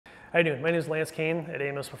How you doing? My name is Lance Kane at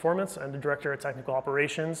AMS Performance. I'm the Director of Technical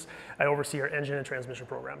Operations. I oversee our engine and transmission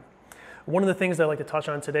program. One of the things I'd like to touch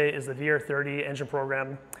on today is the VR30 engine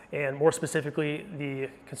program, and more specifically, the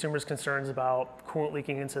consumer's concerns about coolant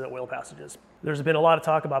leaking into the oil passages. There's been a lot of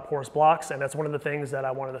talk about porous blocks, and that's one of the things that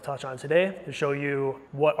I wanted to touch on today to show you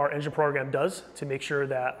what our engine program does to make sure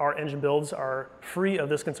that our engine builds are free of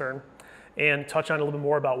this concern, and touch on a little bit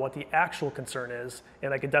more about what the actual concern is,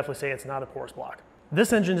 and I could definitely say it's not a porous block.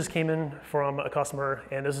 This engine just came in from a customer,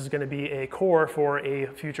 and this is going to be a core for a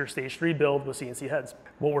future stage 3 build with CNC heads.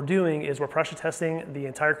 What we're doing is we're pressure testing the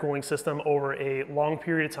entire cooling system over a long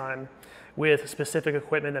period of time with specific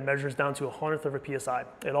equipment that measures down to 1/100th of a PSI.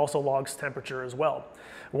 It also logs temperature as well.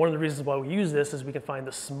 One of the reasons why we use this is we can find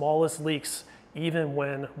the smallest leaks even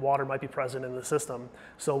when water might be present in the system.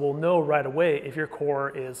 So we'll know right away if your core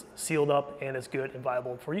is sealed up and is good and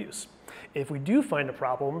viable for use. If we do find a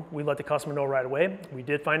problem, we let the customer know right away. We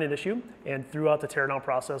did find an issue, and throughout the teardown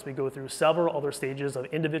process, we go through several other stages of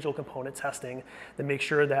individual component testing to make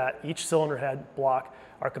sure that each cylinder head block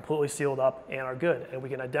are completely sealed up and are good. And we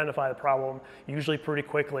can identify the problem usually pretty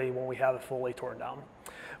quickly when we have it fully torn down.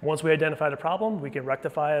 Once we identify the problem, we can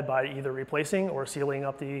rectify it by either replacing or sealing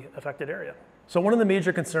up the affected area. So one of the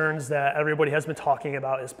major concerns that everybody has been talking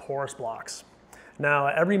about is porous blocks. Now,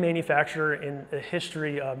 every manufacturer in the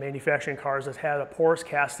history of manufacturing cars has had a porous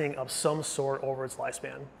casting of some sort over its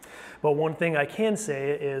lifespan. But one thing I can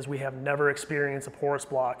say is we have never experienced a porous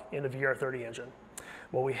block in a VR30 engine.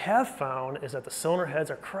 What we have found is that the cylinder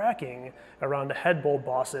heads are cracking around the head bolt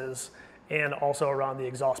bosses and also around the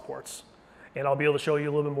exhaust ports. And I'll be able to show you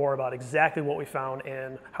a little bit more about exactly what we found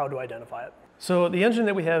and how to identify it. So the engine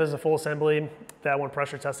that we have is a full assembly. That one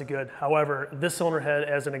pressure tested good. However, this cylinder head,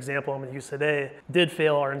 as an example I'm going to use today, did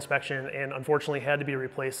fail our inspection and unfortunately had to be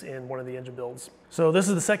replaced in one of the engine builds. So this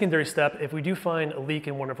is the secondary step. If we do find a leak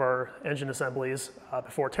in one of our engine assemblies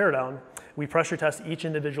before teardown, we pressure test each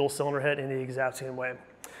individual cylinder head in the exact same way.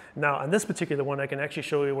 Now on this particular one, I can actually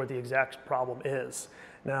show you where the exact problem is.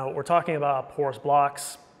 Now we're talking about porous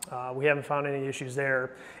blocks. We haven't found any issues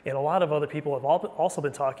there. And a lot of other people have also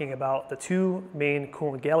been talking about the two main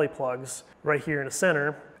coolant galley plugs right here in the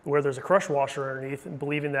center where there's a crush washer underneath, and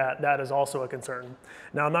believing that that is also a concern.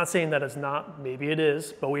 Now, I'm not saying that it's not, maybe it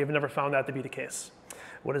is, but we have never found that to be the case.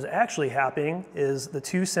 What is actually happening is the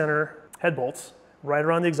two center head bolts right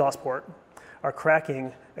around the exhaust port are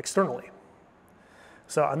cracking externally.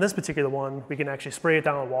 So on this particular one, we can actually spray it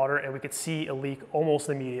down with water and we could see a leak almost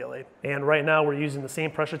immediately. And right now we're using the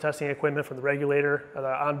same pressure testing equipment from the regulator,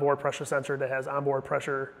 the onboard pressure sensor that has onboard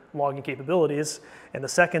pressure logging capabilities. And the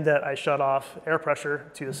second that I shut off air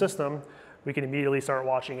pressure to the system, we can immediately start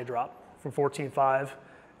watching it drop from 14.5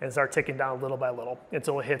 and start ticking down little by little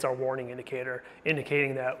until it hits our warning indicator,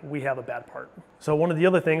 indicating that we have a bad part. So one of the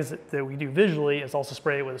other things that we do visually is also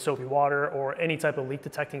spray it with a soapy water or any type of leak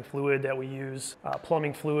detecting fluid that we use.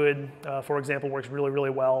 Plumbing fluid, for example, works really, really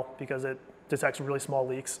well because it detects really small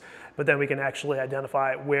leaks, but then we can actually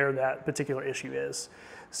identify where that particular issue is.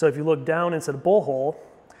 So if you look down into the bowl hole,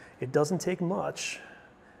 it doesn't take much,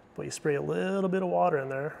 but you spray a little bit of water in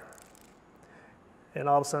there, and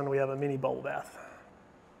all of a sudden we have a mini bubble bath.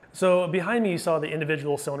 So behind me you saw the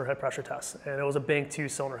individual cylinder head pressure test, and it was a bank 2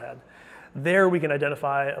 cylinder head. There we can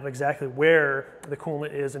identify of exactly where the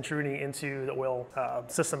coolant is intruding into the oil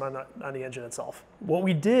system on the engine itself. What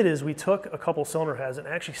we did is we took a couple cylinder heads and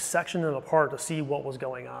actually sectioned them apart to see what was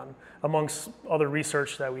going on. Amongst other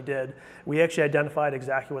research that we did, we actually identified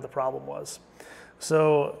exactly what the problem was.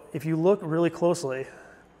 So if you look really closely,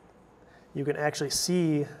 you can actually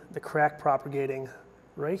see the crack propagating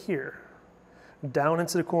right here, down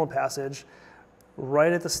into the coolant passage,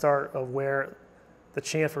 right at the start of where the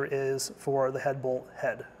chamfer is for the head bolt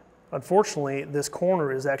head. Unfortunately, this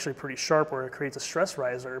corner is actually pretty sharp where it creates a stress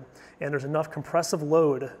riser, and there's enough compressive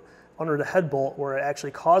load under the head bolt where it actually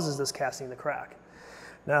causes this casting to crack.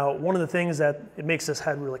 Now, one of the things that it makes this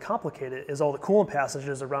head really complicated is all the coolant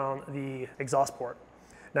passages around the exhaust port.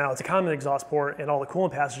 Now, it's a common exhaust port, and all the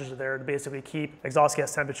coolant passages are there to basically keep exhaust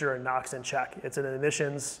gas temperature and NOx in check. It's an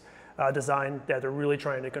emissions design that they're really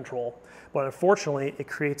trying to control. But unfortunately, it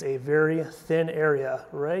creates a very thin area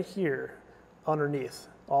right here underneath,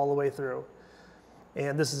 all the way through.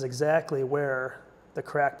 And this is exactly where the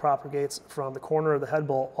crack propagates from the corner of the head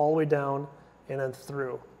bolt all the way down and then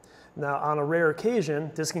through. Now, on a rare occasion,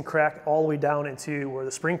 this can crack all the way down into where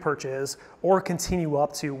the spring perch is, or continue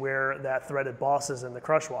up to where that threaded boss is in the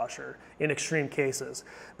crush washer in extreme cases.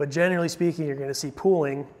 But generally speaking, you're going to see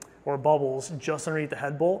pooling or bubbles just underneath the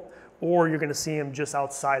head bolt, or you're going to see them just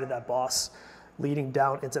outside of that boss leading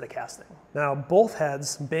down into the casting. Now, both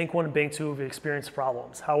heads, bank 1 and bank 2, have experienced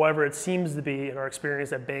problems. However, it seems to be, in our experience,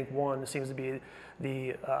 that bank 1 seems to be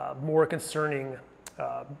the more concerning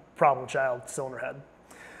problem child cylinder head.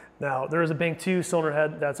 Now, there is a bank 2 cylinder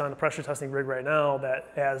head that's on the pressure testing rig right now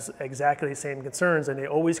that has exactly the same concerns, and they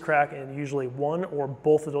always crack in usually one or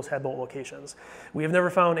both of those head bolt locations. We have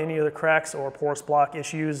never found any other cracks or porous block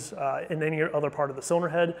issues in any other part of the cylinder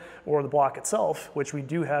head or the block itself, which we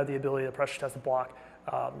do have the ability to pressure test the block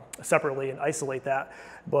separately and isolate that.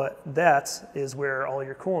 But that is where all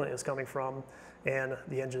your coolant is coming from, and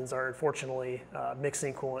the engines are unfortunately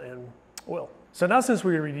mixing coolant and oil. So now, since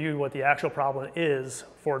we reviewed what the actual problem is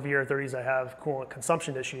for VR30s that have coolant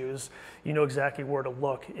consumption issues, you know exactly where to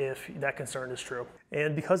look if that concern is true.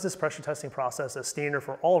 And because this pressure testing process is standard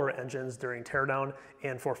for all of our engines during teardown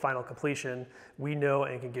and for final completion, we know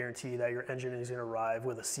and can guarantee that your engine is going to arrive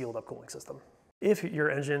with a sealed up cooling system. If your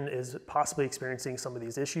engine is possibly experiencing some of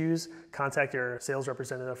these issues, contact your sales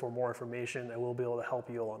representative for more information, and we'll be able to help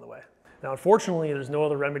you along the way. Now, unfortunately, there's no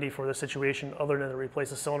other remedy for this situation other than to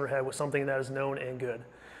replace the cylinder head with something that is known and good.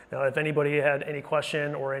 Now, if anybody had any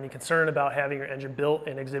question or any concern about having your engine built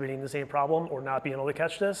and exhibiting the same problem or not being able to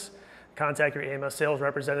catch this, contact your AMS sales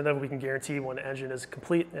representative. We can guarantee when the engine is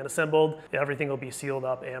complete and assembled, everything will be sealed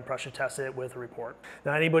up and pressure tested with a report.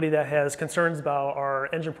 Now, anybody that has concerns about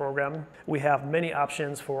our engine program, we have many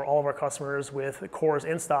options for all of our customers with cores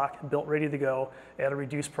in stock, built ready to go at a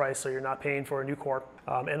reduced price, so you're not paying for a new core,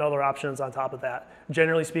 and other options on top of that.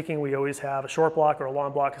 Generally speaking, we always have a short block or a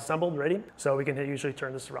long block assembled ready, so we can usually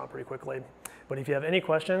turn this around pretty quickly. But if you have any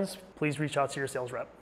questions, please reach out to your sales rep.